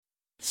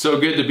So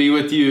good to be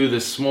with you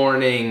this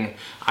morning.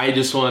 I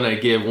just want to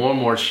give one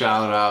more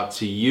shout out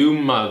to you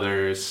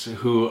mothers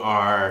who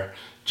are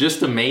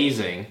just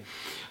amazing.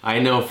 I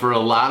know for a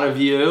lot of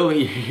you,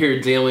 you're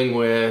dealing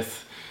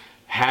with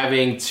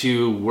having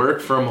to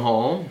work from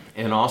home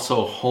and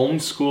also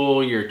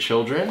homeschool your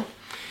children.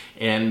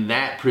 And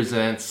that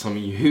presents some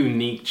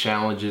unique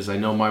challenges. I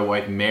know my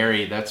wife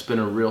Mary, that's been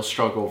a real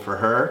struggle for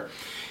her.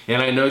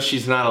 And I know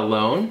she's not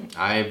alone.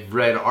 I've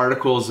read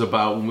articles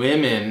about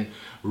women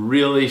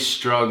really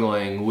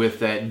struggling with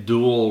that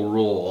dual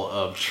role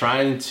of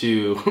trying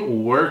to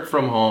work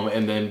from home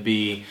and then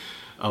be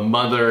a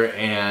mother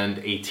and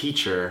a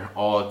teacher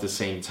all at the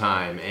same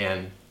time.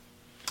 And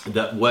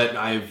that what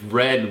I've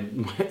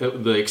read,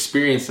 the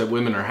experience that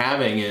women are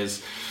having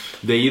is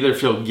they either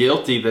feel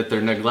guilty that they're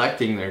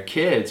neglecting their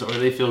kids or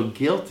they feel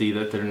guilty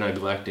that they're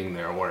neglecting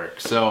their work.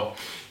 So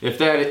if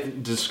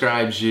that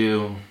describes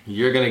you,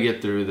 you're gonna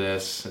get through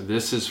this.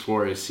 This is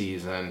for a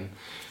season.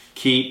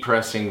 Keep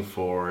pressing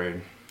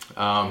forward.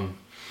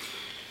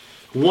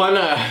 Want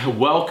to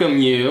welcome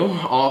you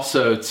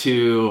also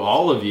to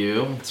all of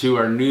you to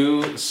our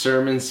new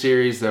sermon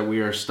series that we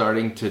are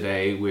starting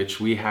today,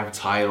 which we have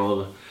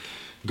titled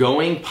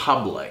Going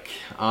Public.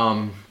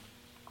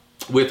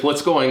 With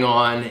what's going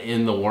on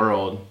in the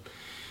world,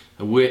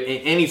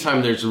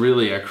 anytime there's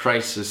really a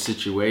crisis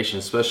situation,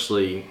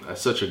 especially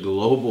such a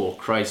global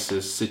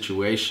crisis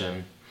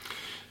situation,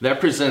 that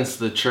presents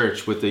the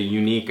church with a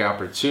unique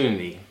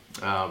opportunity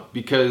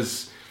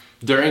because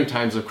during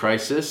times of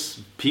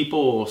crisis,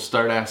 people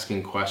start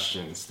asking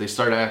questions. They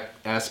start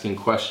asking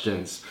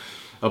questions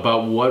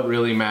about what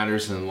really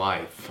matters in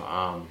life.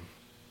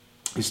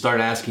 They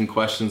start asking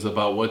questions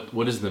about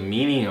what is the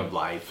meaning of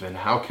life and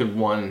how can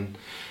one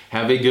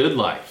have a good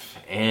life.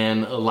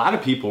 And a lot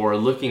of people are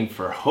looking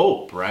for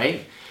hope,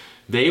 right?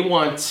 They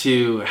want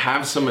to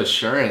have some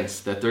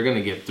assurance that they're going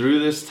to get through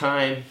this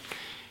time.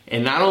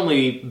 And not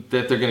only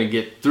that they're going to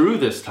get through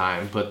this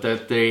time, but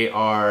that they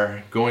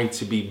are going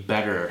to be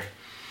better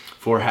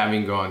for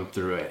having gone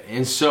through it.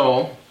 And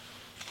so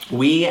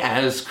we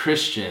as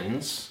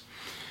Christians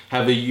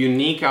have a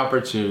unique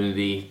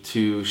opportunity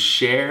to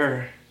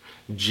share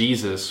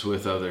Jesus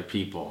with other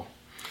people.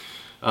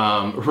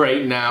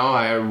 Right now,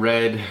 I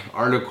read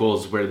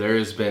articles where there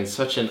has been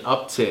such an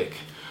uptick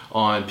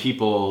on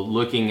people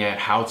looking at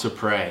how to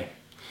pray,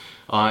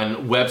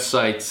 on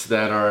websites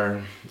that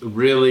are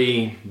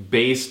really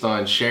based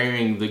on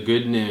sharing the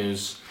good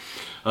news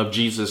of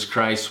Jesus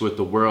Christ with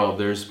the world.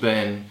 There's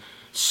been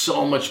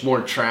so much more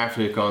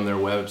traffic on their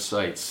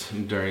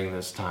websites during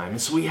this time.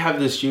 And so we have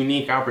this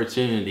unique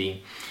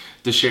opportunity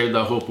to share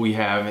the hope we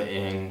have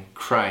in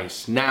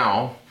Christ.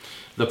 Now,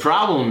 the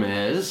problem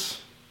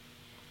is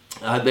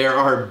there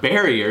are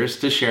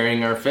barriers to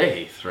sharing our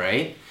faith,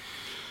 right?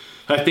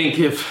 I think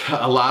if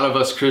a lot of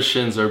us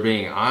Christians are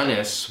being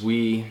honest,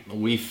 we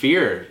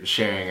fear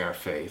sharing our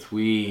faith.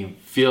 We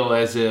feel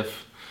as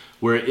if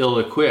we're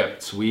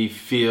ill-equipped. We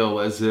feel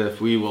as if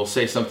we will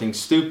say something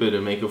stupid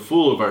and make a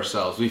fool of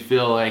ourselves. We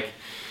feel like,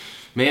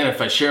 man,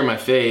 if I share my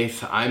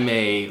faith, I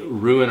may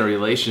ruin a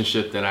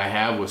relationship that I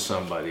have with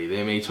somebody.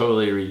 They may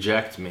totally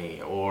reject me,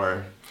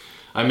 or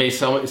I may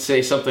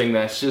say something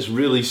that's just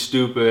really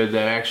stupid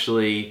that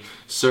actually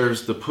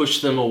serves to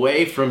push them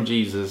away from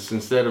Jesus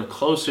instead of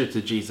closer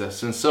to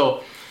Jesus. And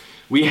so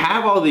we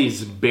have all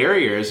these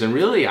barriers, and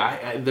really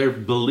they're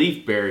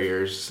belief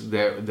barriers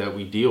that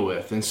we deal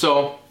with. And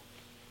so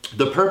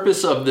the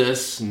purpose of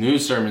this new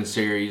sermon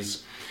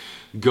series,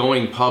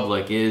 Going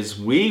Public, is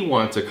we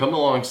want to come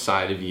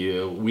alongside of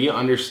you. We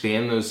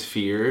understand those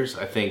fears.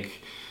 I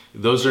think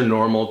those are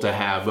normal to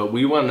have, but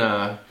we want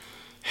to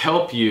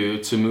help you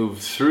to move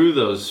through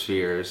those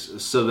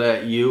fears so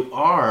that you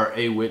are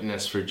a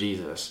witness for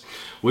Jesus.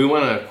 We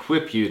want to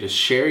equip you to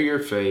share your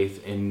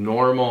faith in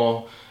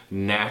normal,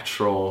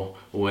 natural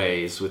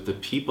ways with the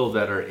people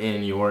that are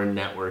in your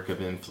network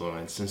of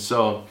influence. And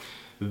so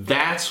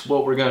that's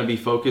what we're going to be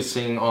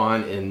focusing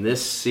on in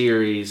this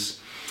series.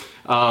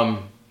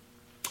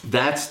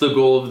 That's the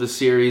goal of the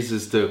series,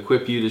 is to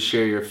equip you to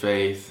share your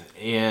faith.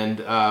 And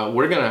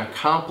we're going to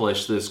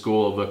accomplish this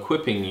goal of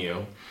equipping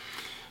you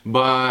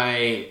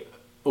by,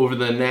 over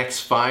the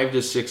next 5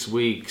 to 6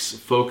 weeks,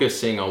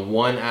 focusing on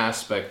one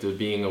aspect of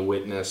being a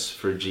witness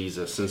for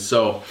Jesus. And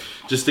so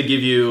just to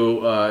give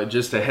you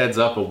just a heads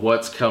up of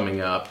what's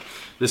coming up,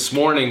 this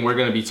morning we're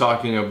going to be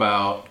talking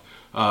about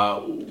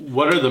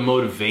what are the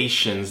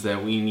motivations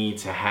that we need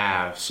to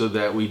have so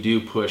that we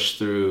do push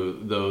through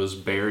those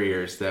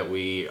barriers that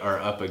we are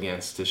up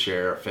against to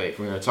share our faith.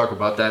 We're going to talk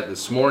about that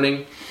this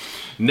morning.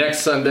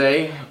 Next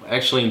Sunday,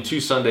 actually in 2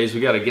 Sundays,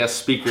 we got a guest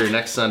speaker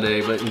next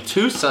Sunday, but in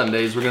 2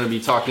 Sundays we're going to be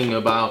talking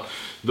about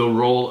the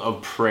role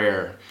of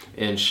prayer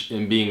in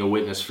being a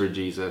witness for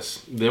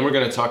Jesus. Then we're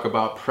going to talk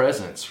about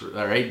presence,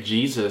 all right?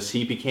 Jesus,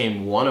 he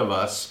became one of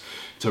us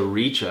to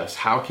reach us.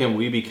 How can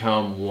we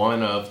become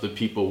one of the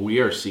people we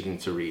are seeking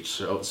to reach?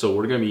 So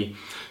we're going to be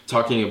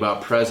talking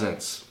about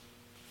presence.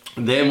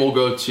 Then we'll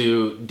go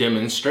to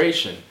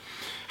demonstration.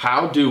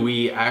 How do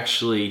we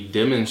actually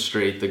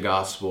demonstrate the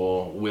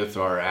gospel with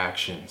our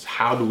actions?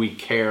 How do we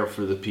care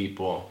for the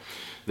people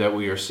that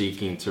we are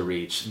seeking to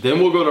reach?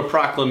 Then we'll go to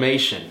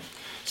proclamation.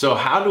 So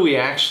how do we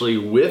actually,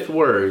 with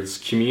words,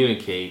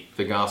 communicate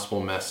the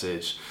gospel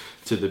message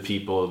to the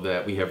people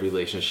that we have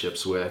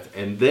relationships with?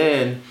 And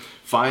then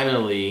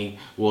finally,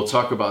 we'll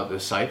talk about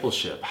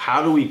discipleship.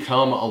 How do we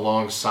come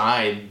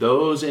alongside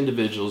those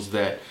individuals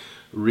that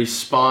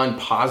respond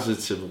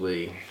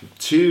positively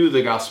to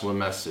the gospel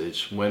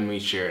message when we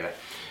share it?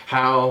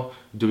 How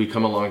do we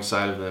come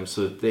alongside of them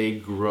so that they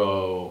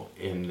grow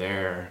in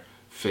their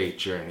faith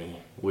journey,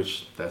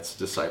 which that's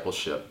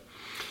discipleship?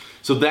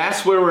 So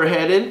that's where we're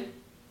headed.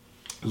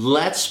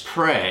 Let's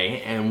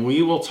pray, and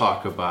we will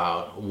talk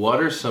about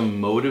what are some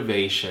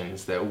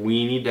motivations that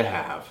we need to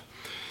have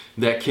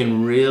that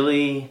can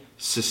really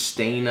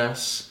sustain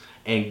us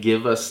and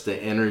give us the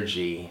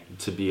energy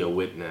to be a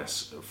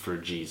witness for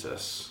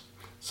Jesus.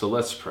 So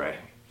let's pray.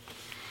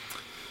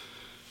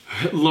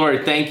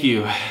 Lord, thank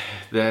you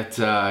that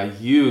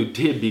you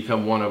did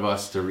become one of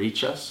us to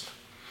reach us.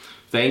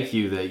 Thank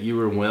you that you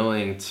were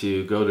willing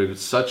to go to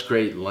such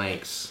great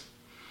lengths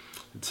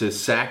to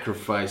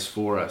sacrifice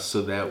for us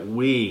so that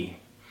we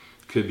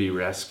could be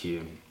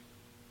rescued.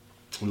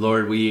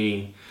 Lord,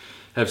 we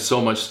have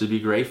so much to be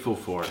grateful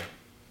for.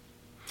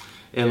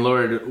 And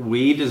Lord,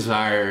 we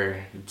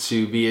desire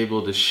to be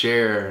able to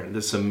share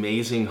this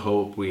amazing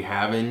hope we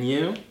have in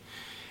you.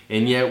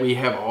 And yet we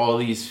have all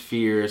these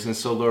fears. And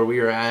so, Lord, we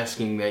are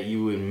asking that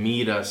you would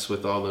meet us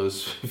with all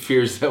those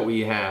fears that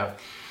we have.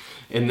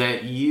 And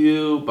that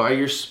you, by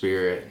your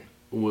Spirit,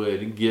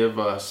 would give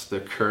us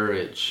the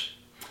courage.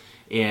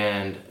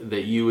 And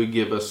that you would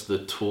give us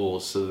the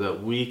tools so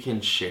that we can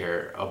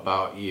share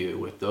about you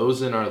with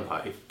those in our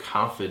life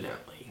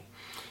confidently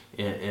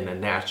in a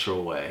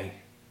natural way.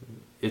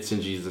 It's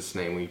in Jesus'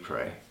 name we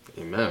pray.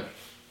 Amen.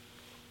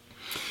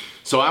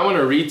 So I want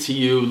to read to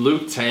you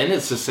Luke 10.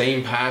 It's the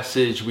same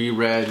passage we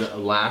read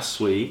last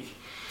week.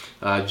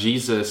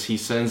 Jesus, he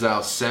sends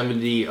out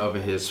 70 of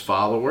his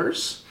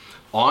followers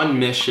on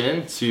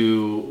mission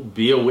to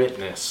be a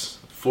witness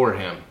for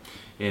him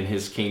in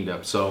his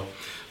kingdom. So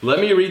let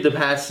me read the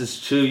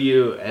passage to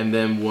you, and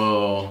then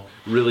we'll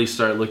really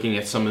start looking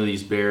at some of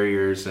these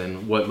barriers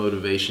and what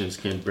motivations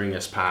can bring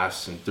us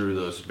past and through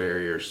those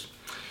barriers.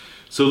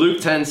 So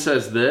Luke 10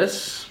 says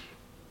this,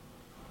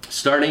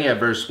 starting at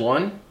verse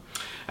 1.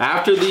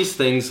 After these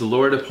things, the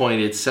Lord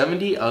appointed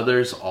 70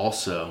 others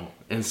also,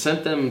 and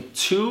sent them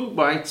 2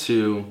 by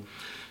 2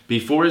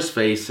 before his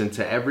face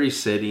into every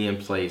city and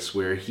place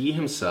where he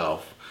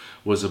himself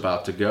was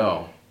about to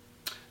go.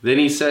 Then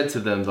he said to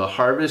them, the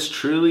harvest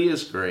truly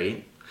is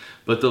great,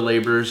 but the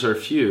laborers are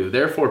few.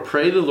 Therefore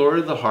pray the Lord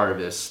of the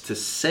harvest to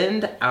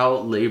send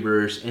out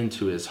laborers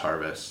into his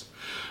harvest.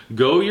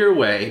 Go your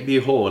way,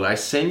 behold, I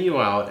send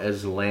you out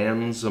as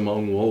lambs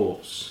among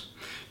wolves.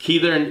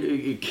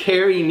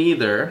 Carry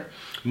neither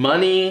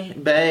money,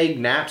 bag,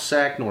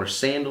 knapsack, nor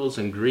sandals,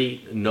 and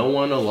greet no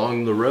one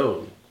along the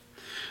road.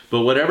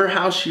 But whatever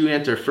house you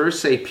enter, first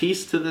say,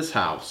 peace to this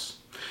house.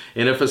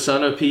 And if a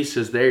son of peace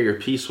is there, your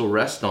peace will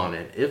rest on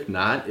it. If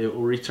not, it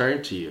will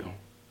return to you.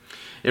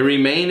 And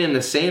remain in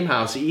the same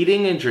house,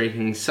 eating and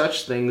drinking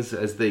such things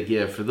as they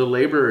give, for the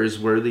laborer is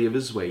worthy of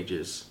his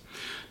wages.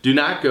 Do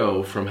not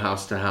go from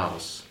house to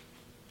house.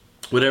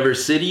 Whatever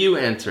city you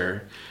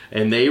enter,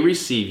 and they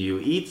receive you,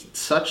 eat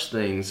such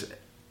things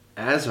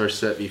as are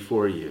set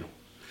before you.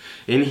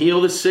 And heal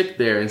the sick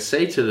there, and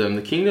say to them,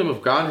 the kingdom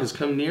of God has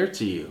come near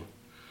to you.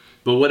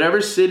 But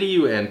whatever city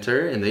you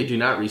enter, and they do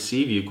not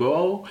receive you,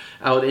 go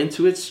out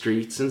into its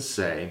streets and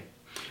say,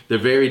 the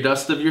very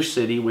dust of your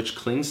city, which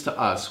clings to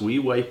us, we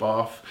wipe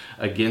off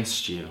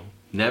against you.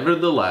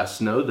 Nevertheless,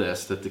 know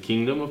this, that the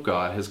kingdom of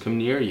God has come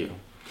near you.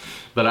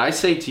 But I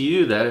say to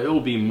you that it will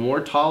be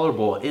more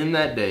tolerable in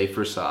that day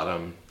for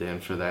Sodom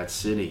than for that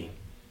city.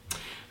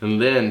 And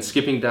then,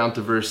 skipping down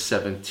to verse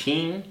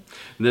 17,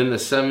 then the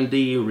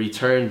 70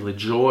 returned with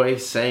joy,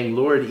 saying,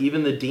 Lord,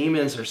 even the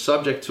demons are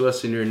subject to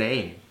us in your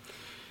name.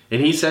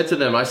 And he said to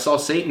them, I saw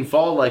Satan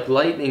fall like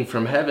lightning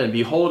from heaven.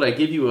 Behold, I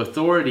give you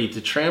authority to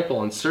trample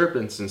on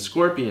serpents and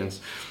scorpions,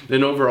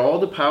 and over all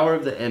the power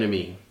of the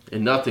enemy,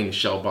 and nothing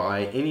shall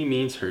by any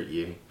means hurt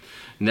you.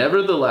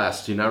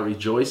 Nevertheless, do not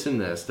rejoice in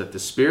this, that the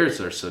spirits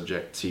are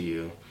subject to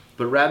you,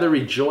 but rather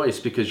rejoice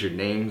because your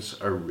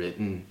names are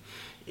written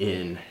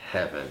in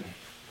heaven.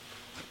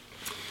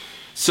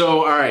 So,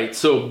 all right,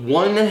 so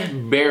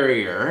one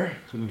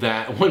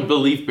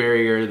belief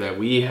barrier that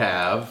we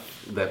have,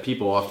 that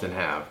people often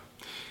have,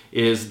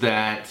 is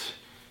that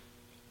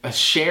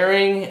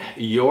sharing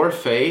your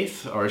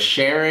faith or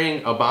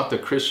sharing about the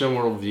Christian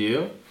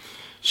worldview,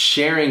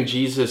 sharing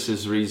Jesus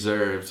is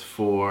reserved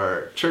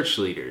for church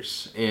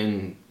leaders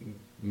and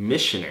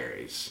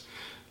missionaries.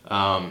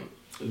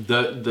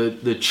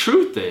 The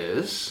truth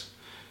is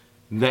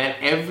that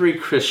every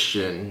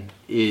Christian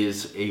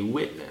is a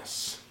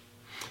witness.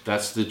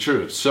 That's the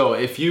truth. So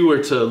if you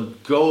were to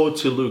go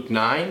to Luke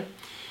 9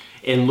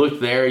 And look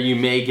there, you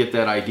may get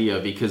that idea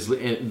because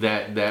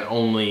that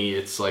only,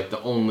 it's like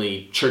the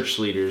only church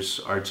leaders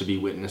are to be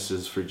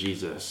witnesses for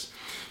Jesus.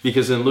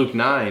 Because in Luke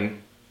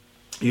 9,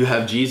 you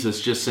have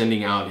Jesus just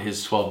sending out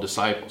his 12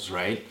 disciples,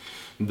 right?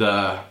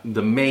 The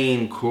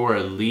main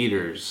core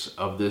leaders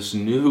of this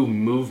new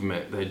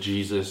movement that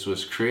Jesus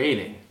was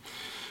creating.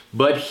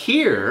 But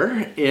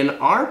here in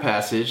our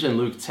passage in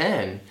Luke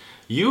 10,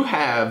 you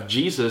have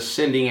Jesus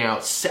sending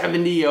out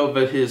 70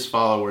 of his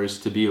followers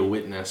to be a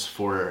witness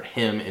for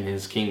him and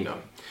his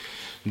kingdom.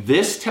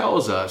 This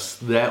tells us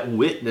that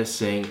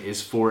witnessing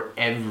is for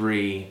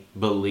every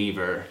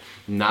believer,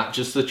 not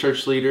just the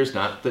church leaders,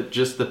 not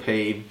just the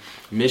paid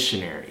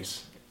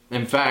missionaries.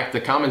 In fact,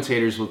 the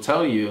commentators will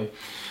tell you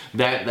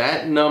that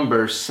that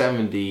number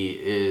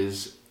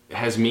 70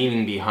 has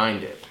meaning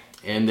behind it.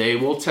 And they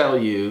will tell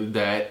you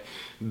that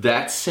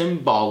that's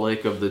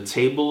symbolic of the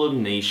Table of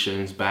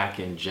Nations back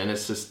in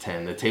Genesis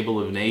 10. The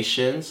Table of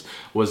Nations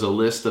was a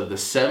list of the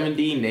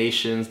 70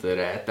 nations that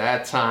at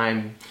that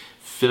time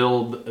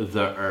filled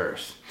the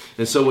earth.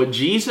 And so what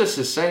Jesus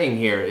is saying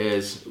here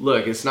is,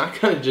 look, it's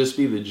not going to just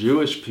be the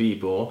Jewish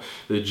people,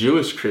 the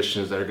Jewish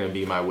Christians that are going to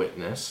be my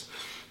witness,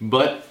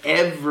 but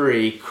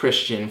every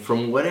Christian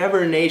from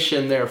whatever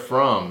nation they're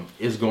from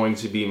is going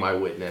to be my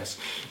witness.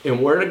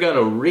 And we're going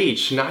to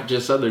reach not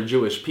just other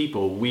Jewish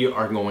people, we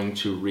are going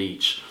to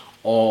reach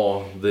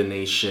all the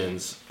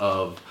nations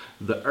of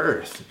the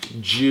earth,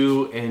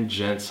 Jew and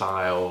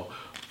Gentile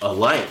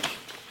alike.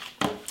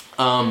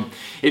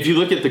 If you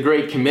look at the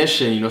Great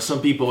Commission,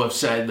 some people have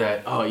said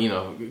that,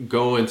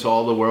 go into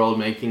all the world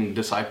making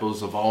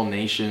disciples of all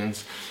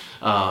nations.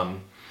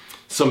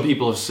 Some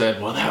people have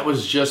said, well, that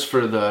was just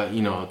for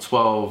the,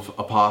 12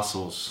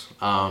 apostles.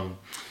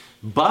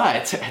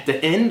 But at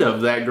the end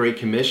of that Great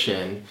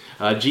Commission,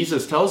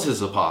 Jesus tells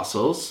his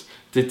apostles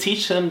to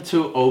teach them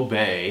to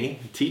obey,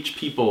 teach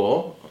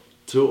people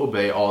to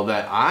obey all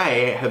that I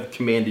have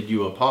commanded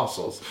you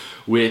apostles,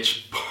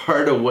 which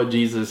part of what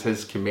Jesus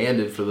has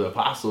commanded for the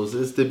apostles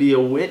is to be a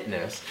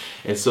witness.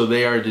 And so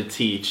they are to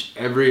teach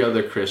every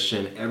other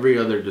Christian, every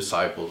other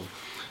disciple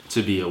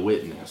to be a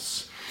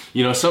witness.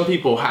 Some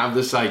people have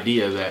this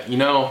idea that,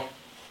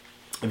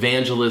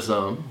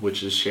 evangelism,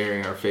 which is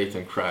sharing our faith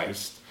in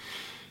Christ,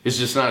 is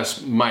just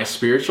not my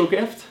spiritual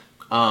gift.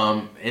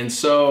 And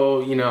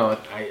so,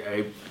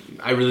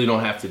 I really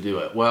don't have to do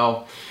it.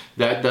 Well,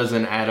 that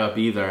doesn't add up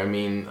either. I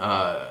mean,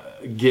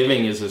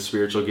 giving is a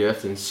spiritual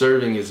gift and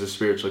serving is a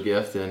spiritual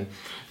gift. And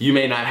you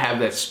may not have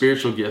that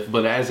spiritual gift,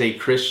 but as a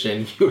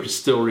Christian, you are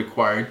still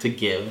required to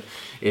give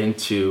and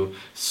to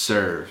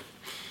serve.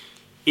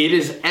 It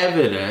is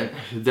evident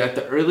that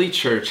the early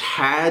church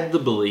had the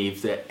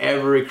belief that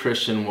every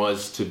Christian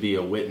was to be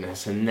a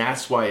witness, and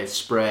that's why it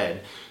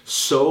spread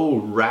so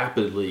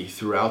rapidly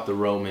throughout the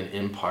Roman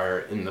Empire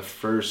in the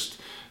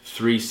first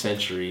 3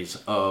 centuries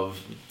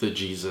of the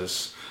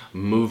Jesus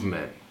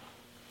movement.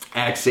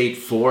 Acts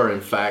 8:4,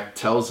 in fact,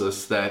 tells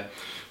us that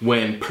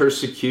when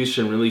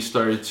persecution really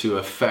started to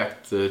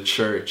affect the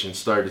church and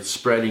started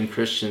spreading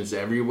Christians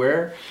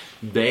everywhere,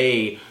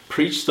 they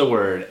preached the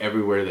word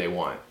everywhere they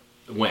went.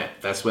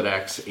 That's what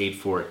Acts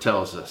 8:4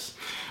 tells us.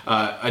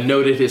 A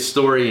noted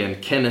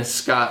historian, Kenneth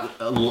Scott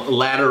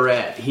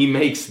Latourette, he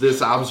makes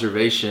this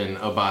observation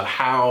about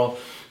how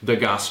the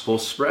gospel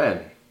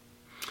spread.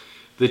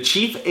 The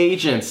chief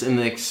agents in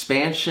the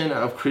expansion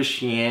of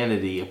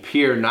Christianity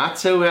appear not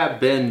to have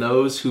been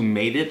those who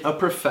made it a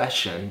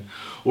profession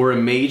or a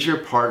major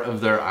part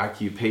of their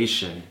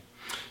occupation,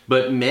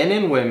 but men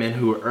and women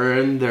who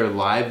earned their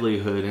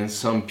livelihood in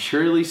some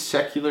purely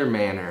secular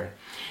manner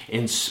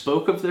and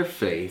spoke of their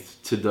faith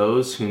to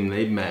those whom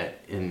they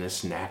met in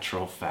this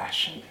natural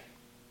fashion.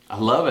 I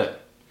love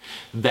it.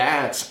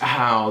 That's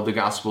how the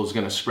gospel is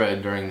going to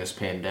spread during this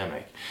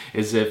pandemic,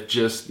 is if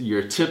just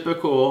your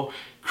typical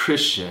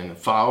Christian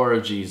follower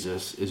of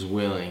Jesus is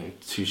willing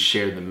to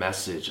share the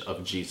message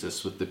of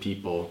Jesus with the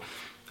people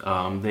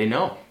they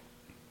know.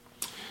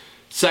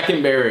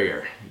 Second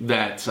barrier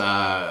that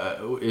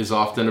is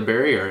often a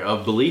barrier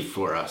of belief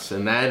for us,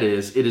 and that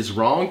is, it is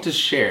wrong to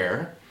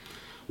share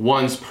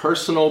one's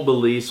personal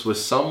beliefs with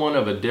someone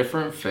of a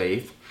different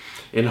faith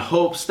in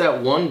hopes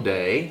that one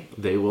day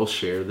they will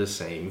share the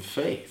same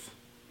faith.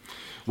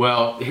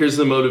 Well, here's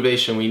the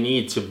motivation we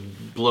need to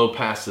blow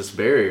past this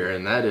barrier,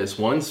 and that is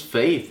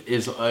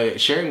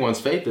sharing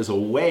one's faith is a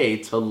way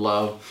to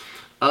love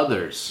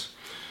others.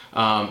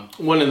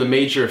 One of the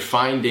major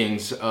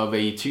findings of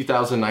a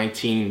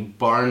 2019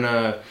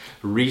 Barna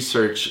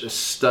research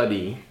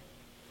study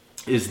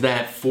is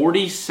that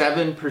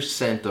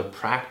 47% of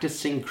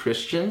practicing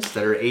Christians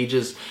that are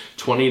ages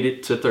 20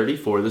 to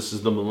 34, this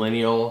is the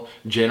millennial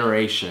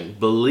generation,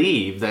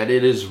 believe that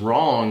it is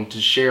wrong to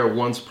share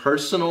one's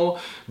personal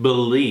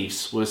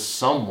beliefs with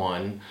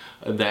someone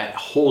that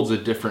holds a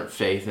different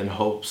faith in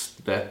hopes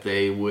that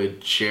they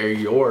would share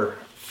your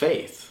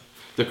faith,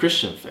 the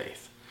Christian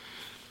faith.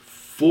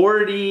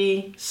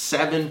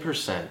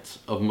 47%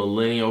 of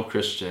millennial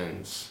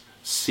Christians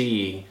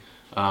see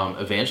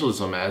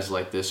evangelism as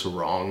like this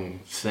wrong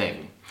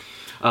thing.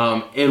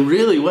 And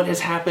really what has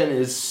happened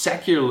is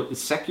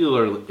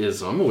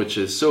secularism, which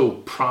is so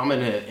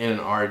prominent in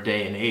our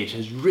day and age,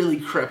 has really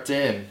crept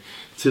in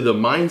to the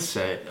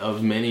mindset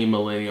of many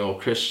millennial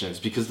Christians,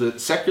 because the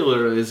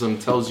secularism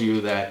tells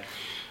you that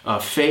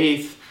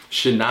faith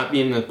should not be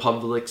in the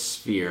public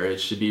sphere. It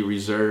should be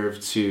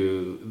reserved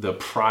to the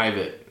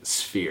private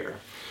sphere.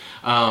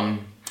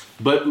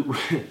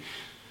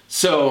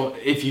 So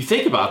if you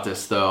think about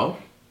this, though,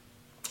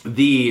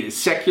 the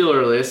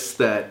secularists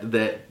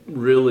that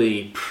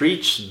really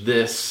preach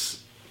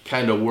this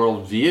kind of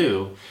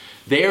worldview,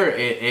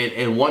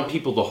 and want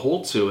people to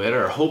hold to it,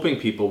 or hoping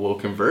people will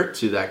convert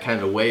to that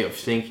kind of way of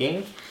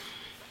thinking,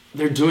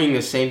 they're doing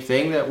the same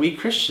thing that we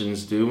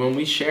Christians do when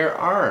we share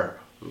our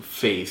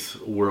faith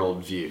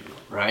worldview,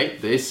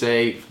 right? They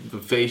say the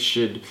faith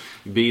should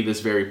be this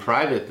very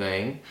private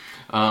thing,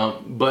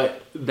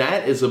 but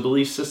that is a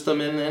belief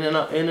system in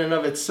and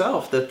of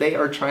itself that they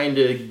are trying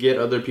to get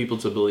other people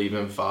to believe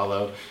and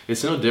follow.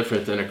 It's no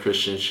different than a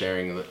Christian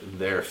sharing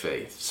their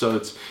faith.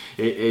 So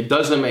it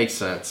doesn't make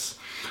sense.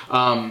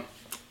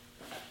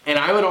 And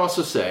I would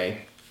also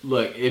say,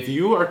 look, if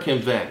you are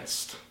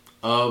convinced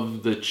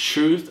of the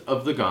truth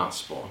of the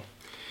gospel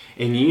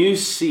and you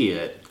see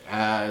it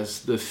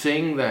as the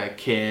thing that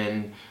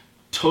can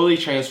totally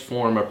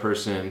transform a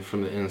person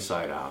from the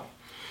inside out,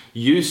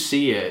 you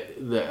see it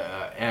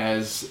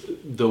as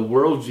the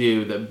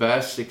worldview that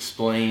best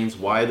explains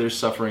why there's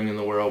suffering in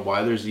the world,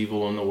 why there's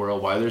evil in the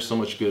world, why there's so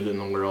much good in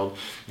the world,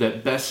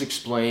 that best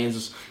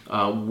explains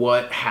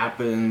what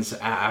happens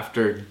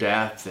after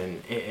death,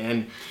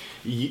 and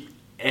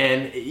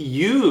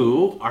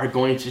you are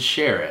going to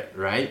share it,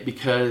 right?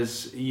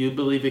 Because you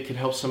believe it could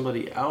help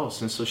somebody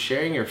else. And so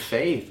sharing your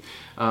faith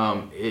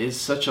is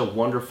such a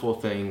wonderful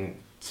thing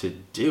to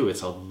do.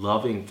 It's a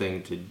loving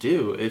thing to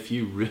do if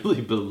you really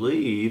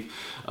believe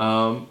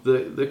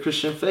the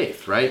Christian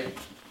faith, right?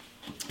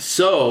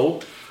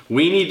 So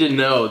we need to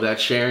know that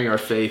sharing our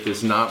faith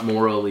is not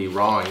morally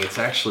wrong. It's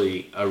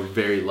actually a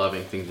very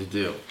loving thing to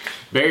do.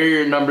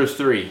 Barrier number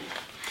 3,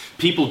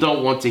 people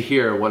don't want to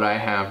hear what I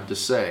have to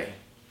say.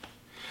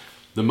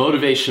 The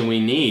motivation we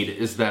need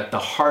is that the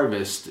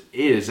harvest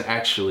is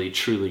actually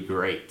truly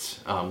great.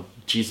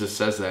 Jesus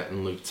says that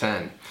in Luke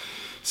 10.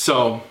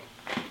 So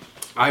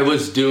I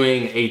was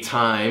doing a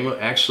time,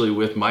 actually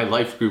with my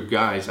life group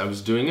guys, I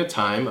was doing a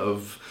time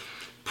of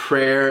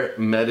prayer,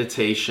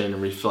 meditation,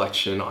 and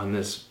reflection on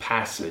this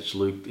passage,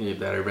 Luke,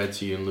 that I read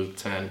to you in Luke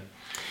 10.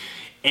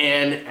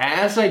 And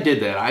as I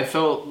did that, I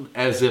felt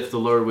as if the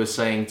Lord was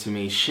saying to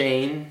me,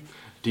 Shane,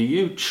 do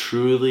you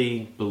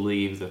truly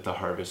believe that the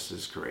harvest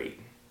is great?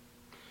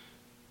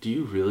 Do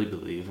you really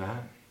believe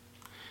that?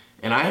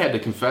 And I had to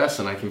confess,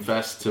 and I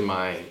confessed to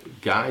my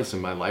guys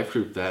in my life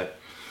group that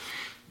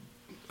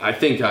I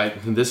think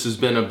this has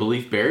been a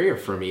belief barrier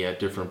for me at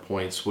different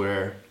points,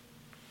 where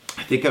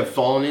I think I've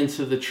fallen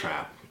into the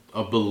trap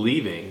of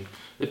believing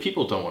that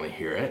people don't want to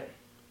hear it.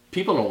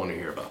 People don't want to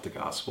hear about the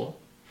gospel.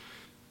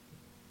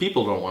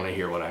 People don't want to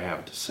hear what I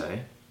have to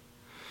say.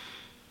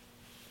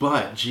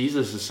 But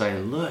Jesus is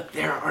saying, look,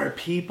 there are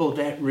people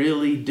that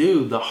really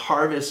do. The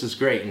harvest is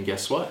great. And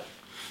guess what?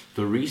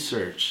 The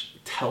research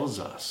tells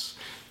us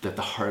that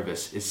the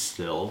harvest is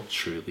still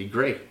truly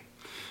great.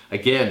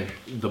 Again,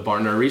 the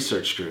Barna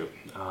Research Group,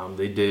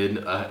 they did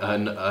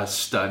a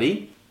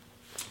study,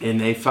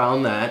 and they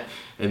found that,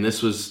 and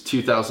this was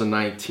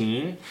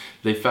 2019,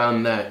 they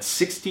found that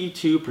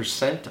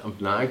 62%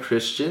 of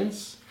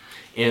non-Christians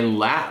and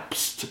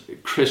lapsed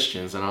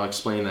Christians, and I'll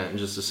explain that in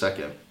just a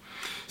second,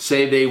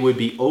 say they would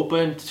be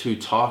open to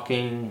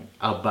talking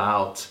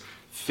about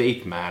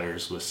faith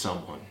matters with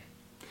someone.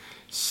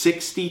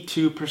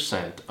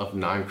 62% of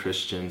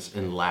non-Christians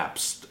and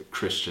lapsed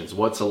Christians.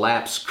 What's a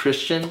lapsed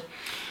Christian?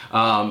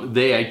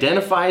 They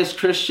identify as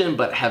Christian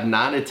but have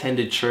not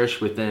attended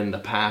church within the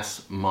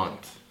past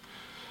month.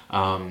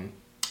 And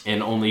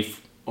only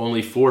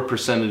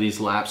 4% of these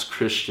lapsed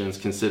Christians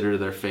consider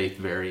their faith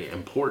very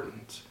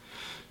important.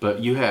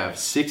 But you have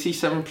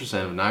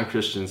 67% of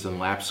non-Christians and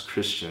lapsed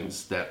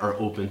Christians that are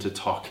open to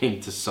talking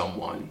to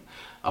someone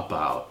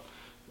about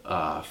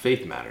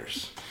faith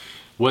matters.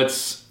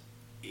 What's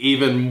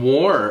even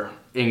more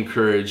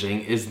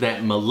encouraging is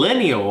that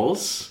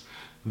millennials,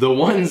 the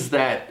ones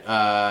that,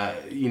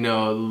 at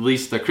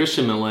least the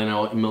Christian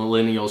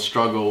millennials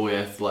struggle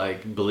with,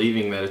 like,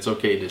 believing that it's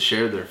okay to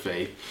share their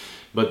faith.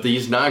 But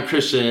these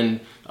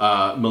non-Christian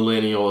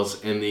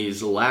millennials and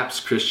these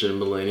lapsed Christian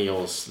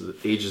millennials,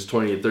 ages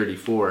 20 to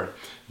 34,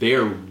 they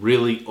are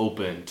really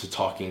open to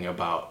talking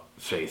about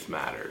faith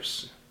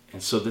matters.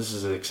 And so this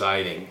is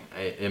exciting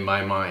in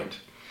my mind.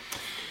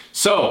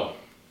 So,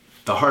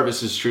 the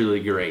harvest is truly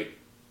great.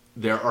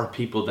 There are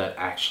people that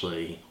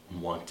actually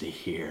want to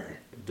hear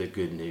the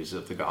good news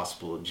of the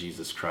gospel of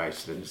Jesus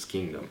Christ and his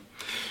kingdom.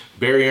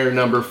 Barrier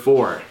number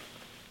 4.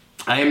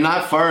 I am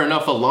not far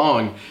enough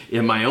along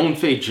in my own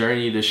faith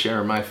journey to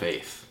share my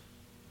faith.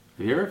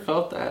 Have you ever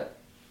felt that?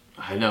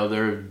 I know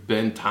there have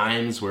been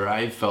times where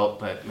I felt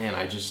that, man,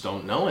 I just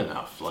don't know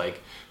enough.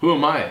 Like, who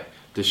am I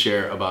to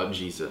share about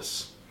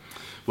Jesus?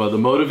 Well, the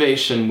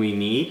motivation we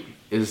need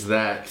is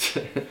that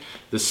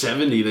the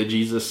 70 that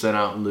Jesus sent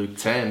out in Luke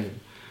 10,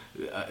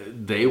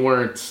 they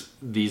weren't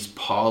these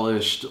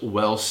polished,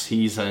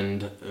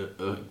 well-seasoned,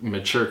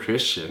 mature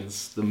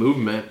Christians. The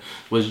movement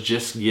was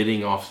just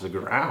getting off the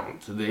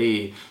ground.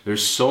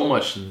 There's so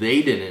much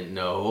they didn't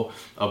know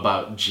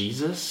about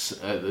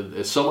Jesus,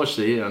 so much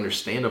they didn't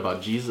understand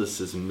about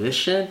Jesus'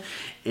 mission,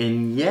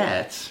 and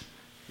yet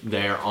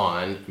they're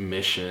on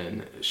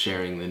mission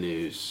sharing the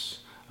news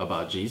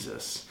about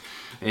Jesus.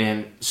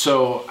 And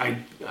so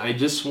I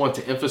just want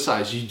to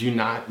emphasize, you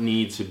don't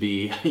need to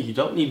be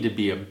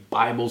a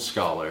Bible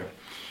scholar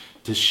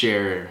to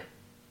share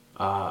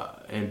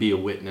and be a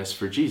witness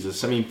for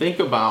Jesus. I mean, think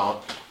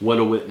about what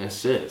a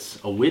witness is.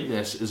 A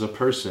witness is a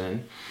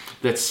person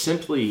that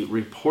simply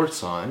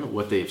reports on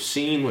what they've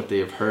seen, what they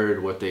have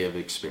heard, what they have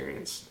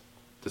experienced.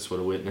 That's what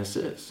a witness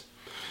is.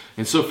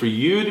 And so for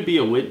you to be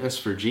a witness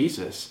for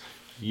Jesus,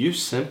 you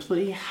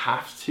simply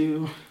have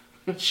to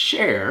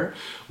share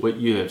what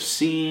you have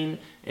seen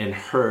and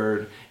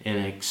heard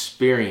and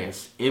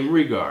experienced in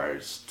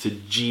regards to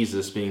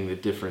Jesus being the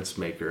difference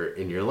maker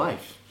in your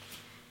life.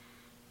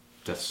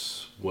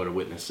 That's what a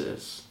witness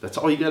is. That's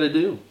all you got to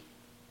do.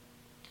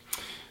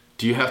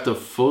 Do you have to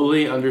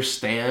fully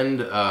understand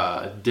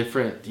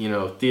different,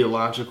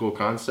 theological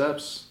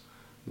concepts?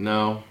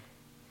 No.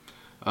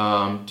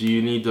 Do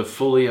you need to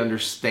fully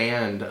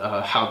understand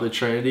how the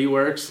Trinity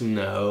works?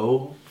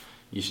 No.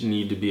 You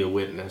need to be a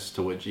witness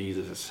to what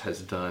Jesus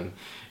has done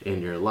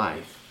in your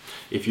life.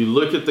 If you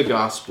look at the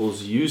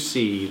Gospels, you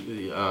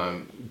see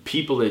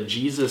people that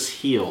Jesus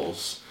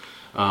heals.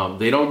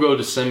 They don't go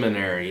to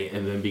seminary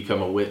and then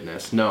become a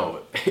witness.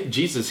 No,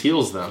 Jesus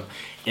heals them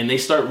and they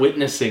start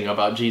witnessing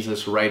about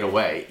Jesus right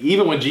away.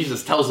 Even when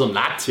Jesus tells them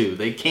not to,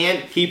 they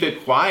can't keep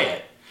it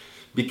quiet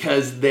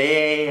because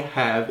they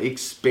have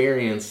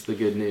experienced the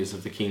good news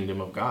of the kingdom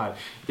of God.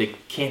 They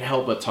can't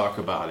help but talk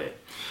about it.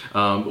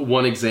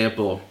 One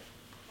example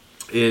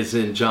is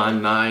in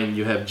John 9,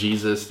 you have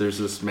Jesus, there's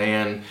this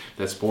man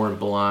that's born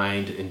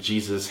blind, and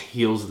Jesus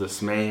heals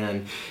this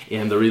man,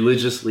 and the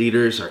religious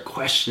leaders are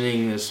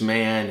questioning this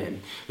man,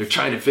 and they're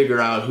trying to figure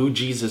out who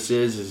Jesus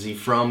is. Is he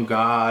from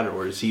God,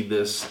 or is he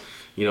this,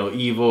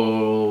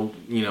 evil,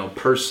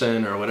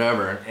 person or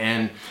whatever?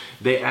 And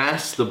they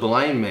ask the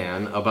blind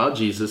man about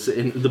Jesus,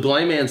 and the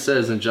blind man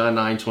says in John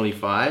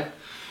 9:25,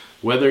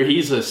 whether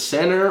he's a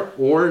sinner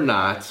or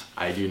not,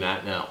 I do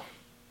not know.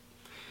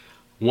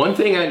 One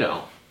thing I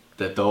know,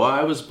 that though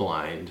I was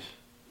blind,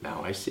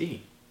 now I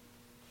see.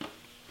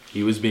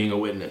 He was being a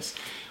witness.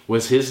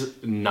 Was his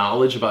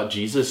knowledge about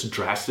Jesus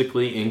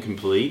drastically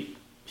incomplete?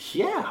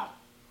 Yeah,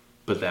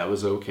 but that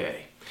was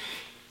okay.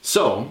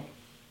 So,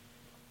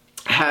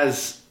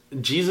 has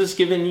Jesus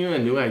given you a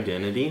new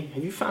identity?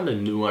 Have you found a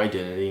new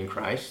identity in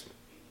Christ?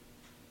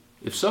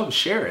 If so,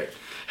 share it.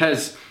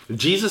 Has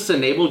Jesus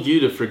enabled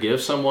you to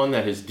forgive someone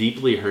that has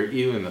deeply hurt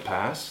you in the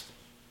past?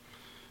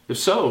 If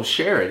so,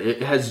 share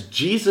it. Has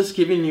Jesus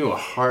given you a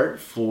heart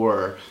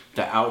for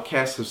the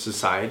outcasts of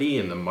society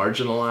and the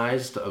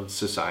marginalized of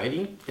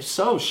society? If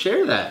so,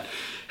 share that.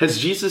 Has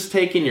Jesus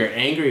taken your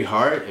angry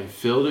heart and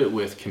filled it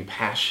with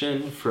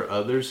compassion for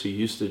others who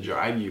used to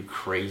drive you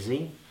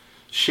crazy?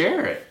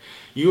 Share it.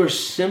 You are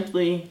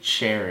simply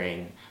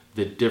sharing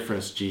the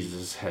difference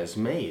Jesus has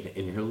made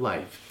in your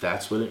life.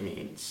 That's what it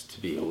means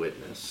to be a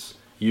witness.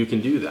 You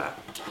can do that.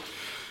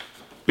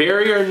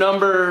 Barrier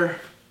number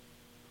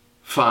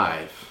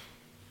 5.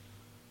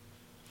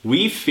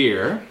 We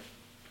fear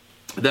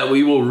that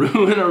we will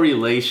ruin a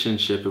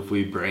relationship if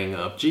we bring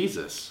up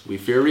Jesus. We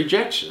fear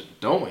rejection,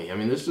 don't we? I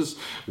mean, this is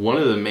one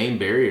of the main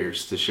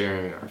barriers to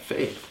sharing our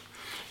faith.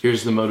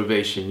 Here's the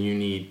motivation you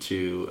need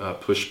to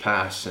push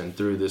past and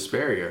through this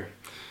barrier.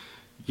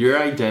 Your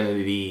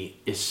identity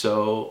is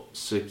so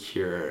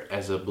secure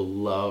as a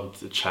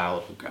beloved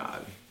child of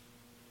God.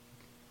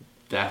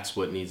 That's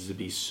what needs to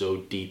be so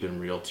deep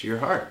and real to your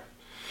heart.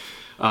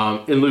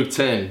 In Luke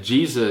 10,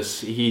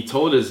 Jesus, he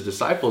told his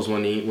disciples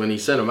when he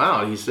sent them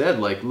out, he said,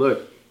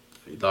 look,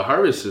 the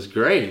harvest is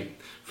great,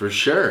 for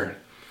sure.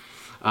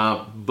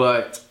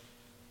 But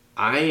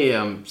I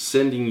am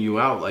sending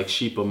you out like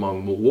sheep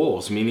among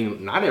wolves,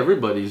 meaning not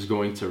everybody's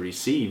going to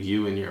receive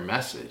you and your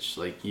message.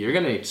 You're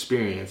going to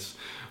experience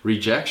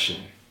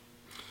rejection.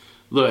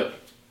 Look,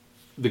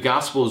 the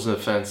gospel is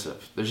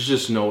offensive. There's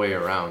just no way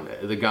around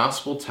it. The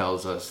gospel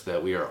tells us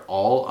that we are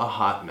all a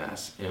hot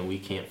mess and we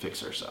can't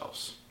fix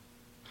ourselves.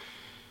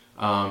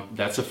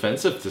 That's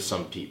offensive to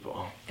some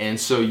people. And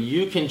so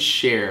you can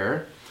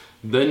share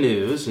the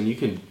news and you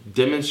can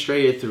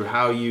demonstrate it through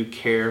how you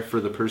care for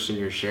the person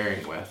you're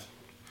sharing with.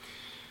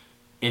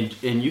 And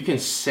you can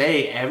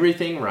say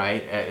everything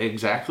right at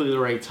exactly the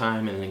right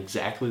time and in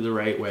exactly the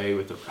right way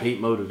with the right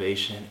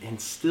motivation,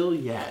 and still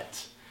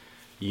yet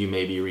you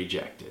may be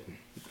rejected.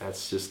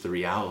 That's just the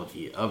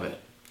reality of it.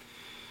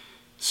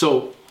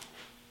 So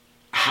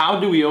how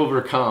do we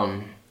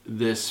overcome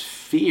this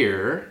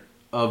fear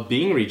of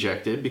being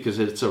rejected, because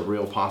it's a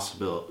real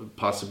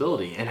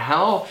possibility? And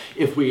how,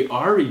 if we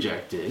are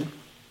rejected,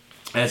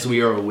 as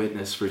we are a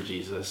witness for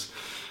Jesus,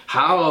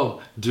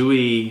 How do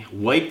we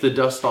wipe the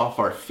dust off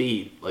our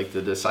feet like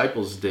the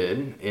disciples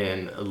did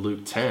in Luke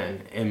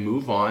 10 and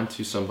move on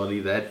to somebody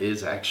that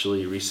is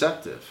actually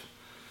receptive?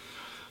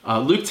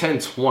 Luke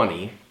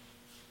 10:20,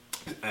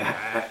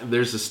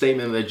 there's a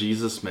statement that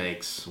Jesus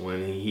makes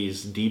when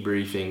he's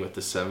debriefing with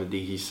the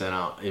 70 he sent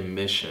out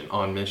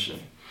on mission.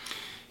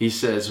 He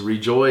says,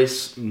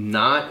 "Rejoice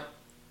not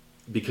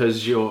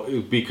because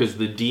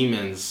the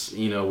demons,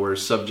 were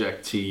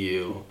subject to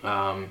you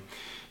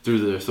through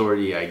the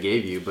authority I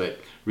gave you, but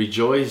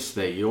rejoice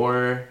that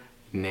your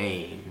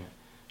names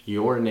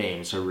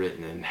are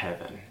written in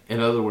heaven." In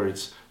other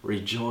words,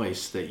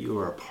 rejoice that you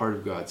are a part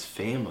of God's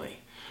family.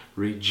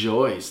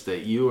 Rejoice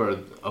that you are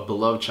a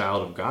beloved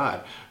child of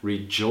God.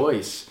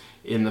 Rejoice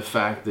in the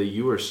fact that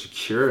you are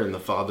secure in the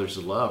Father's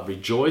love.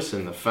 Rejoice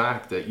in the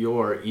fact that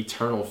your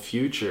eternal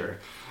future,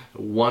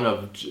 one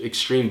of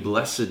extreme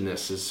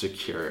blessedness, is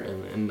secure,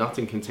 and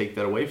nothing can take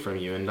that away from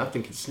you, and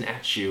nothing can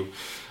snatch you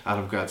out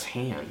of God's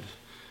hand.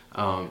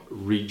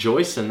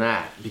 Rejoice in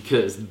that,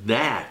 because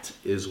that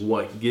is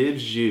what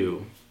gives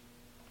you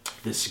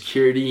the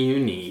security you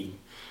need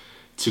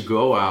to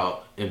go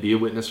out and be a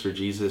witness for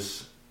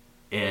Jesus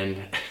and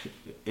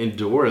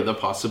endure the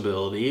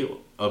possibility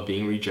of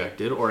being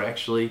rejected, or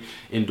actually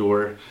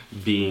endure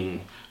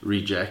being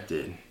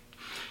rejected.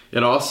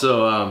 It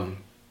also,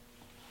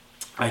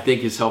 I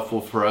think, is helpful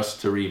for us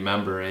to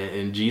remember,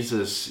 and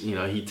Jesus,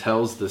 he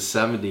tells the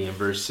 70 in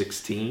verse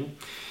 16,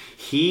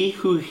 "He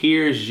who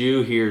hears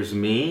you hears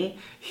me.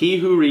 He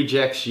who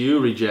rejects you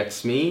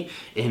rejects me.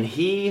 And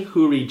he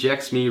who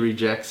rejects me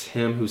rejects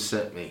him who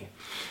sent me."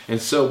 And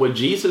so what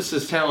Jesus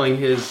is telling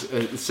his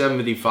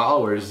 70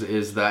 followers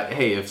is that,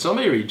 hey, if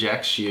somebody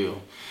rejects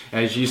you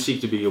as you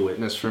seek to be a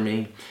witness for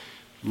me,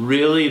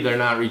 really they're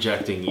not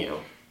rejecting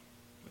you.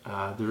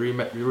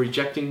 They're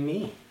rejecting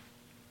me.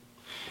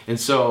 And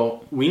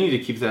so we need to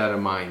keep that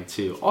in mind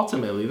too.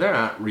 Ultimately, they're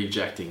not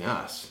rejecting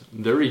us.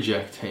 They're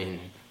rejecting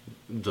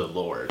the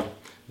Lord.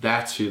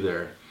 That's who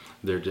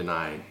they're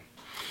denying.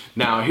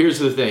 Now, here's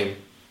the thing.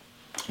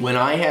 When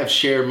I have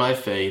shared my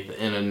faith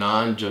in a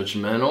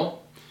non-judgmental,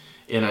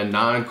 in a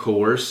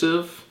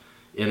non-coercive,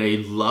 in a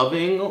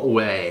loving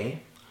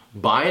way,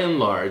 by and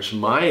large,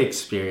 my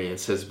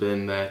experience has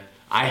been that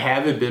I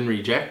haven't been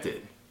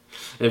rejected.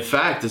 In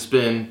fact, it's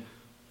been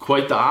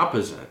quite the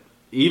opposite.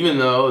 Even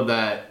though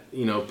that,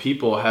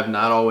 people have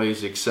not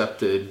always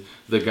accepted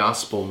the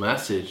gospel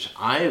message,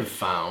 I have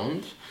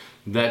found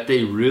that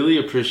they really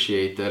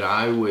appreciate that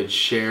I would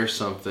share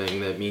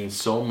something that means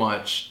so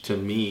much to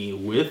me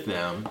with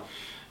them.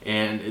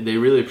 And they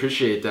really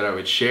appreciate that I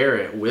would share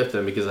it with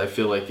them, because I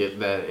feel like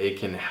that it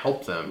can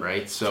help them,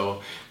 right?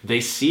 So they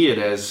see it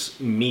as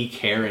me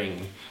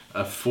caring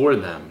for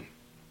them.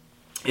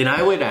 And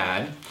I would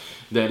add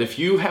that if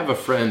you have a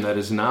friend that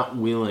is not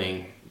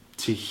willing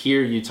to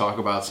hear you talk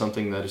about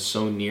something that is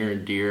so near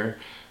and dear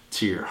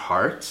to your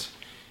heart,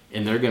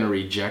 and they're going to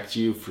reject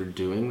you for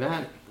doing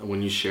that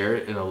when you share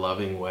it in a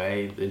loving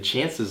way, then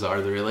chances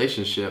are the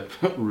relationship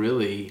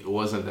really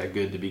wasn't that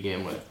good to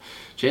begin with.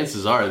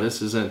 Chances are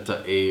this isn't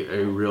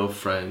a real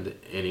friend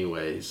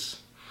anyways.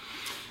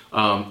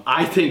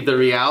 I think the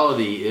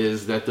reality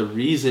is that the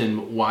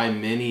reason why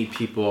many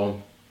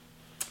people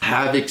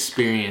have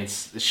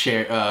experienced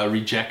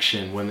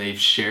rejection when they've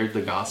shared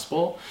the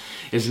gospel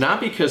is not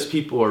because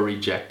people are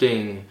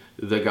rejecting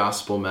the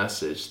gospel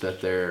message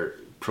that they're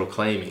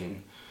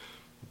proclaiming,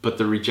 but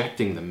they're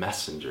rejecting the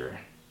messenger.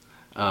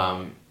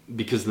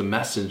 Because the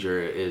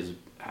messenger is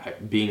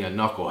being a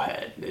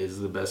knucklehead, is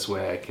the best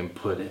way I can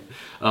put it.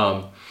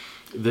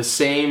 The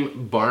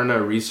same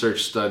Barna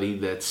research study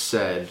that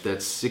said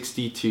that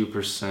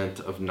 62%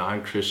 of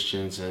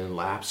non-Christians and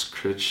lapsed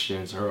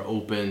Christians are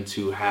open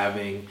to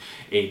having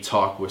a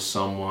talk with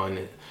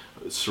someone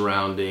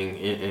surrounding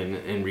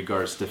in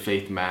regards to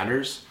faith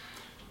matters.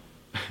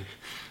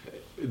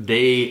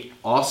 They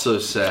also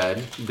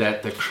said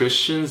that the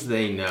Christians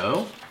they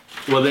know,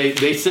 well,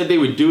 they said they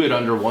would do it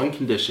under one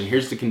condition.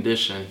 Here's the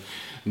condition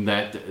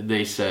that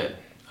they said,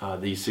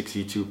 these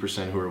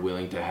 62% who are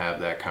willing to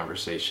have that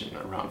conversation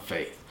around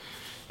faith.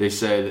 They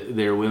said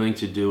they're willing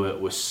to do it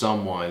with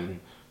someone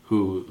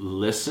who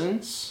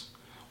listens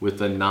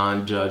with a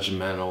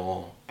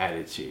non-judgmental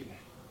attitude.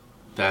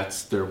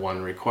 That's their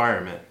one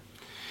requirement.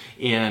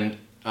 And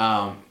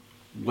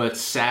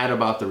what's sad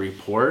about the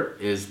report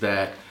is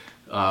that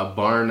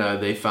Barna,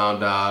 they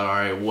found out, all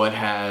right, what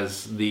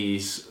has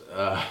these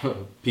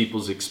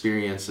people's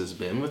experiences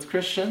been with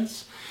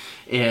Christians?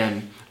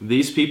 And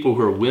these people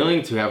who are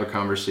willing to have a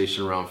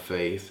conversation around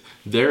faith,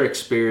 their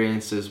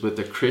experiences with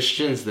the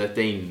Christians that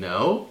they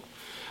know,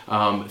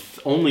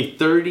 only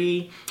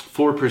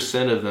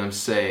 34% of them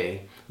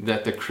say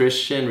that the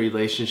Christian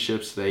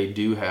relationships they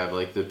do have,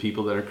 like the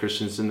people that are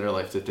Christians in their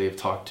life that they've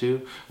talked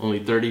to,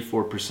 only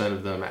 34%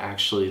 of them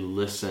actually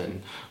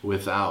listen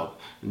without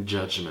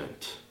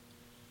judgment.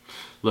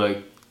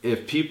 Look,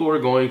 if people are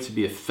going to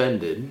be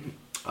offended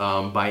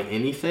by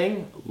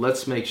anything,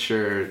 let's make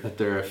sure that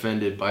they're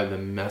offended by the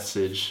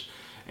message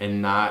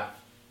and not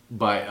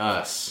by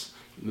us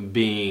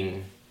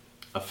being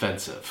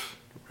offensive,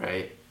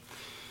 right?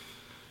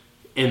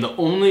 And the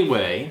only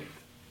way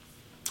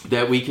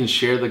that we can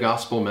share the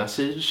gospel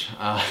message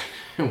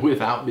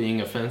without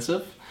being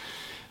offensive,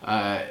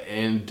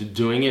 and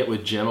doing it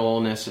with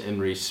gentleness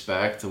and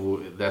respect,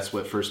 that's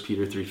what 1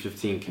 Peter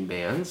 3:15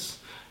 commands,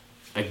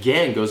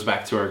 again, goes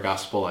back to our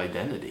gospel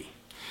identity.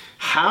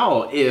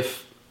 How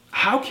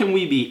can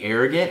we be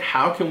arrogant?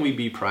 How can we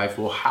be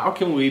prideful? How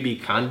can we be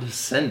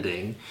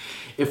condescending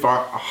if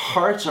our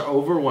hearts are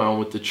overwhelmed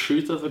with the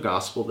truth of the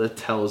gospel that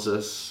tells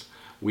us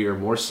we are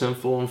more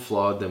sinful and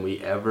flawed than we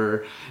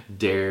ever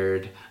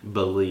dared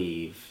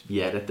believe,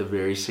 yet at the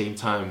very same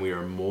time we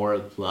are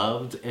more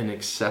loved and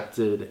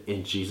accepted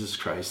in Jesus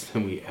Christ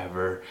than we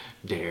ever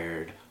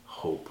dared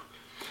hope?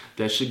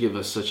 That should give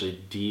us such a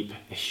deep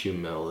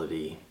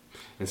humility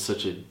and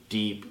such a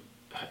deep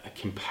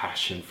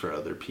compassion for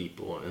other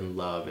people and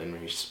love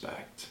and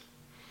respect.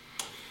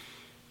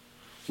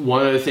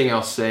 One other thing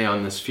I'll say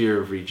on this fear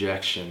of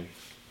rejection,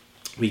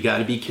 we got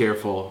to be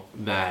careful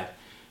that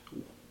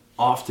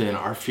often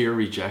our fear of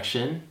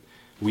rejection,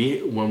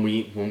 when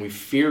we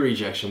fear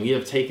rejection, we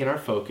have taken our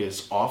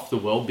focus off the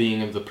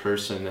well-being of the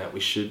person that we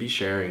should be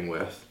sharing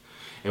with,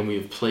 and we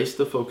have placed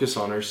the focus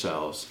on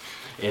ourselves,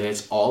 and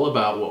it's all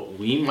about what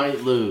we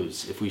might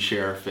lose if we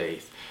share our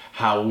faith,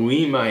 how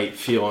we might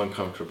feel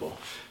uncomfortable,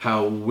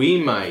 how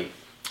we might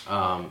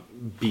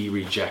be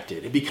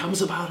rejected. It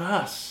becomes about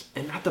us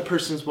and not the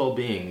person's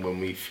well-being when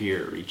we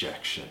fear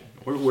rejection.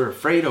 We're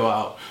afraid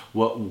about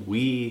what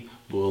we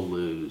will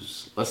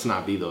lose. Let's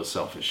not be those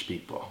selfish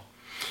people.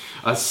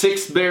 A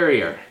sixth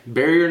barrier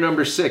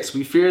number 6,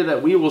 we fear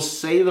that we will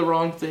say the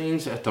wrong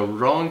things at the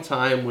wrong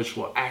time, which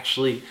will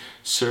actually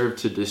serve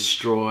to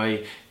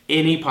destroy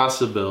any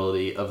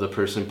possibility of the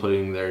person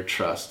putting their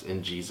trust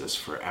in Jesus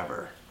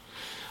forever.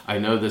 I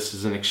know this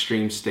is an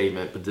extreme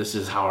statement, but this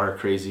is how our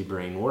crazy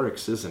brain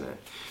works, isn't it?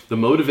 The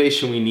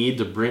motivation we need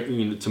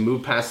to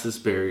move past this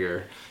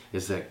barrier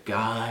is that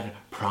God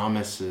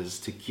promises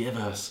to give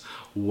us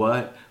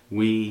what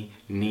we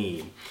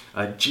need.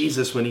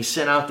 Jesus, when he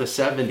sent out the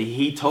 70,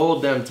 he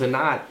told them to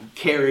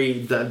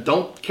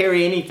don't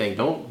carry anything.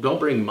 Don't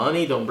bring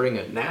money. Don't bring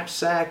a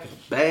knapsack,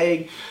 a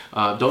bag.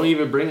 Don't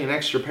even bring an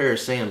extra pair of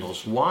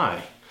sandals.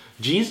 Why?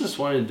 Jesus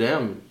wanted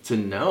them to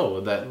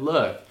know that,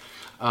 look,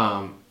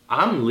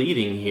 I'm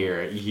leading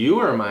here. You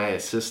are my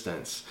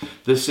assistants.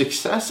 The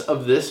success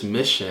of this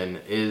mission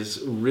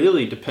is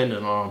really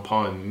dependent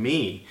upon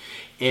me.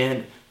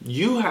 And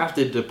you have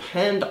to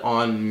depend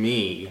on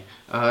me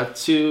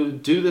to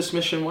do this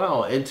mission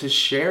well and to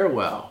share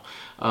well.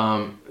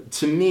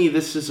 To me,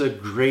 this is a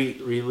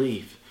great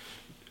relief.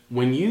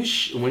 When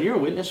you're a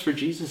witness for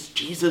Jesus,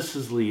 Jesus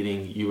is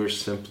leading. You are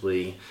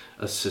simply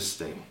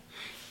assisting.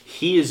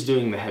 He is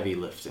doing the heavy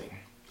lifting.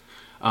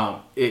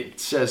 It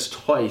says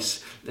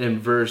twice in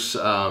verse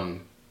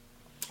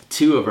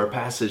 2 of our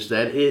passage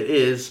that it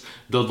is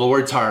the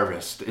Lord's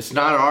harvest. It's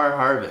not our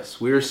harvest.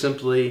 We're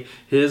simply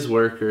his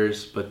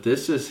workers, but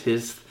this is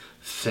his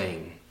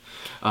thing.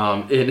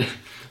 In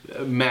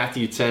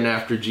Matthew 10,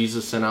 after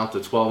Jesus sent out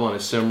the 12 on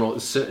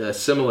a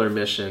similar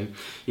mission,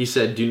 he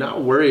said, do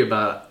not worry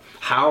about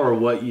how or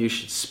what you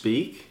should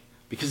speak,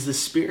 because the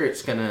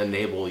Spirit's going to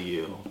enable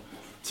you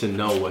to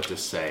know what to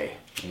say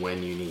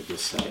when you need to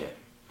say it.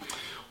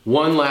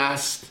 One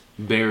last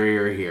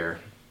barrier here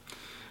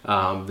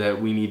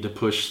that we need to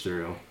push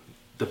through.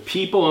 The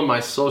people in my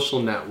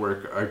social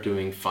network are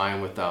doing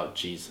fine without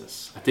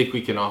Jesus. I think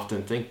we can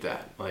often think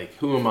that. Like,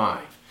 who am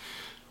I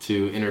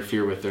to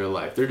interfere with their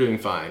life? They're doing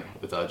fine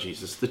without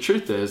Jesus. The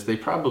truth is, they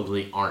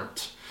probably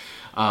aren't.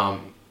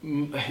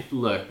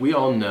 Look, we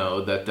all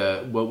know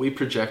that what we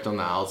project on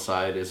the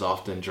outside is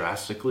often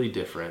drastically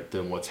different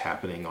than what's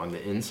happening on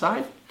the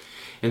inside.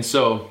 And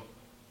so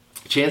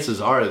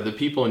chances are the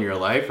people in your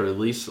life, or at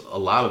least a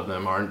lot of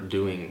them, aren't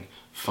doing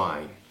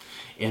fine.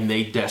 And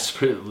they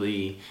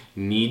desperately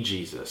need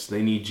Jesus.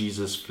 They need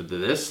Jesus for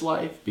this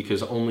life,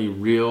 because only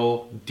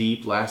real,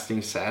 deep,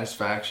 lasting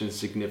satisfaction,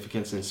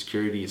 significance, and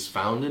security is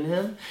found in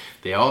him.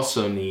 They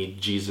also need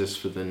Jesus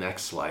for the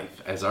next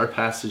life. As our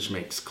passage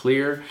makes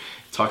clear,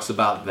 it talks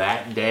about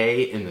that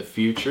day in the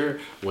future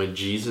when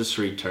Jesus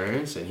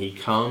returns and he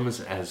comes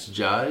as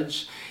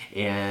judge.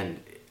 And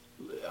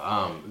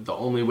the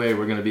only way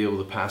we're going to be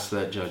able to pass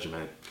that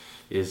judgment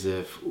is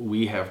if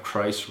we have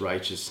Christ's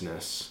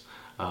righteousness,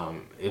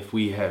 if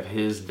we have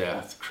his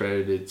death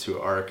credited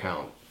to our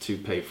account to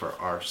pay for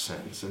our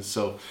sins. And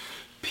so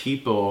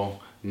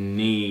people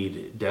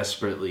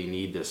desperately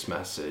need this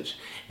message,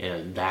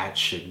 and that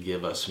should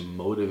give us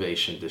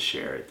motivation to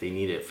share it. They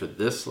need it for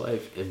this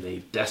life, and they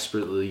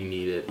desperately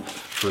need it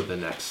for the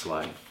next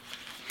life.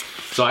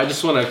 So I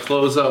just want to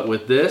close up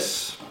with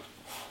this.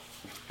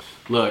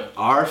 Look,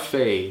 our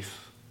faith,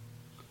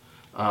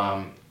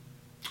 our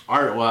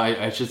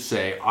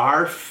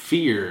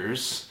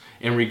fears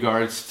in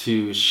regards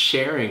to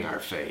sharing our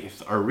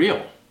faith are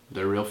real.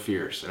 They're real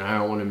fears, and I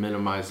don't want to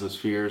minimize those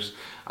fears.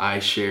 I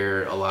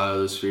share a lot of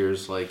those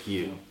fears like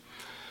you.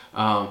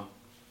 And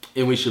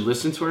we should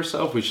listen to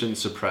ourselves. We shouldn't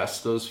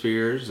suppress those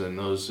fears and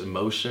those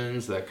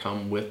emotions that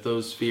come with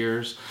those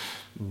fears.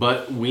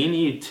 But we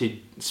need to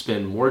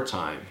spend more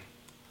time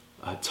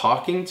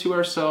talking to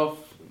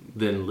ourselves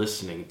than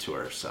listening to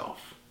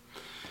ourselves.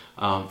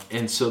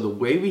 And so the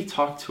way we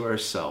talk to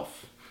ourselves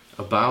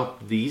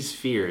about these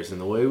fears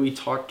and the way we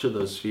talk to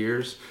those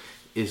fears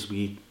is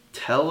we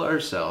tell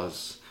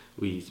ourselves,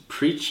 we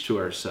preach to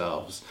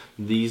ourselves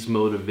these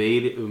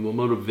motivational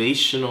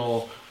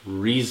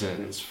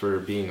reasons for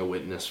being a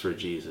witness for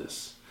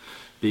Jesus.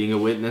 Being a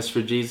witness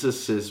for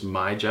Jesus is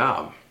my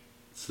job.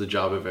 It's the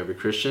job of every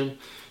Christian.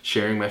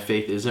 Sharing my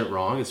faith isn't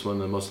wrong. It's one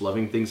of the most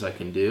loving things I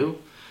can do.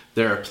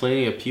 There are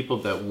plenty of people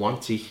that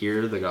want to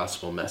hear the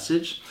gospel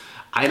message.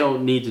 I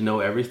don't need to know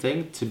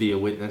everything to be a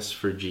witness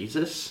for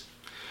Jesus.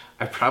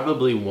 I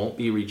probably won't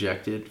be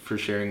rejected for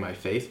sharing my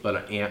faith,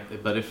 but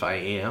if I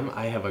am,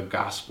 I have a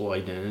gospel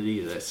identity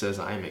that says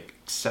I am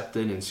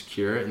accepted and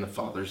secure in the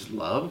Father's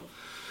love.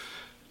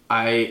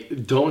 I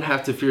don't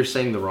have to fear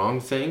saying the wrong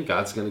thing.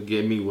 God's going to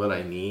give me what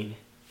I need.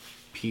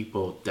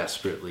 People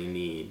desperately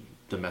need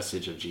the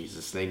message of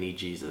Jesus. They need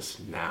Jesus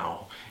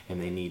now,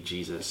 and they need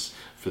Jesus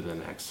for the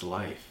next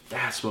life.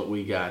 That's what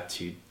we got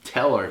to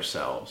tell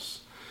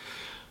ourselves.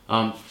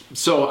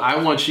 So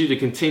I want you to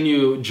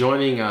continue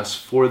joining us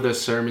for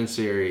this sermon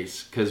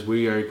series, because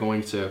we are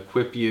going to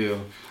equip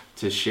you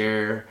to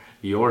share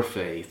your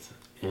faith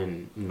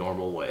in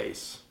normal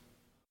ways.